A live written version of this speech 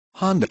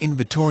Honda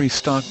inventory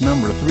stock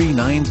number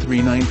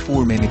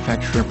 39394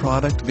 manufacturer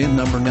product VIN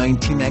number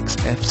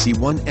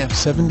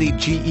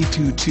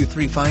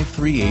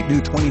 19XFC1F70GE223538 new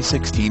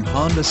 2016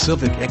 Honda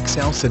Civic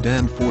XL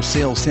sedan for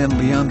sale San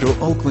Leandro,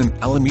 Oakland,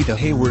 Alameda,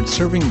 Hayward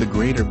serving the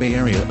Greater Bay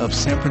Area of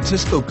San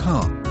Francisco.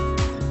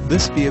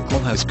 This vehicle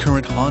has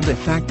current Honda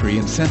factory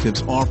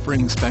incentives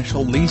offering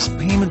special lease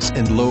payments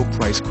and low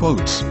price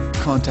quotes.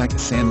 Contact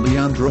San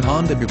Leandro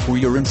Honda before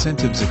your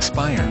incentives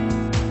expire.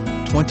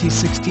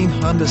 2016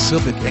 Honda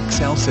Civic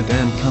XL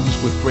sedan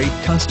comes with great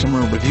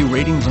customer review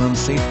ratings on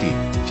safety,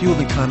 fuel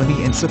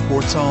economy and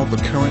supports all the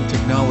current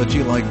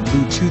technology like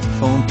Bluetooth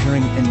phone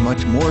pairing and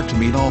much more to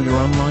meet all your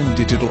online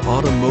digital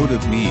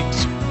automotive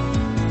needs.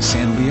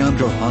 San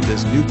Leandro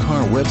Honda's new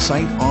car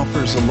website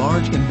offers a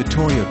large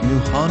inventory of new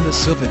Honda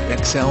Civic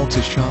XL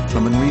to shop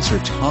from and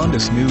research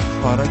Honda's new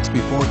products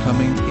before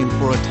coming in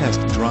for a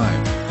test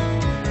drive.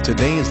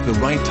 Today is the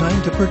right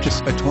time to purchase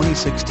a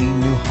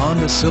 2016 new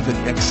Honda Civic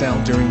XL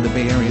during the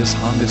Bay Area's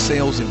Honda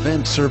sales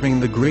event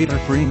serving the greater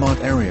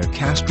Fremont area,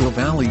 Castro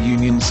Valley,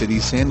 Union City,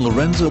 San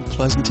Lorenzo,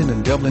 Pleasanton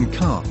and Dublin.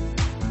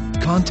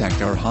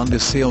 Contact our Honda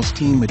sales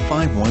team at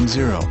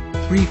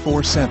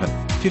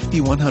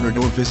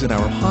 510-347-5100 or visit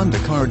our Honda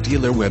car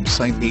dealer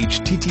website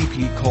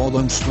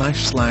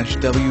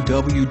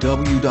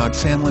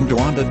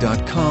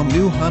http://www.sanleandrohonda.com.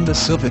 New Honda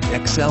Civic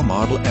XL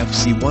model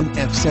FC1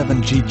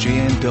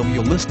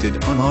 F7GJNW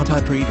listed on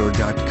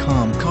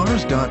autotrader.com,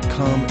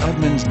 cars.com,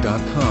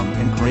 admins.com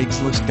and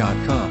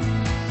craigslist.com.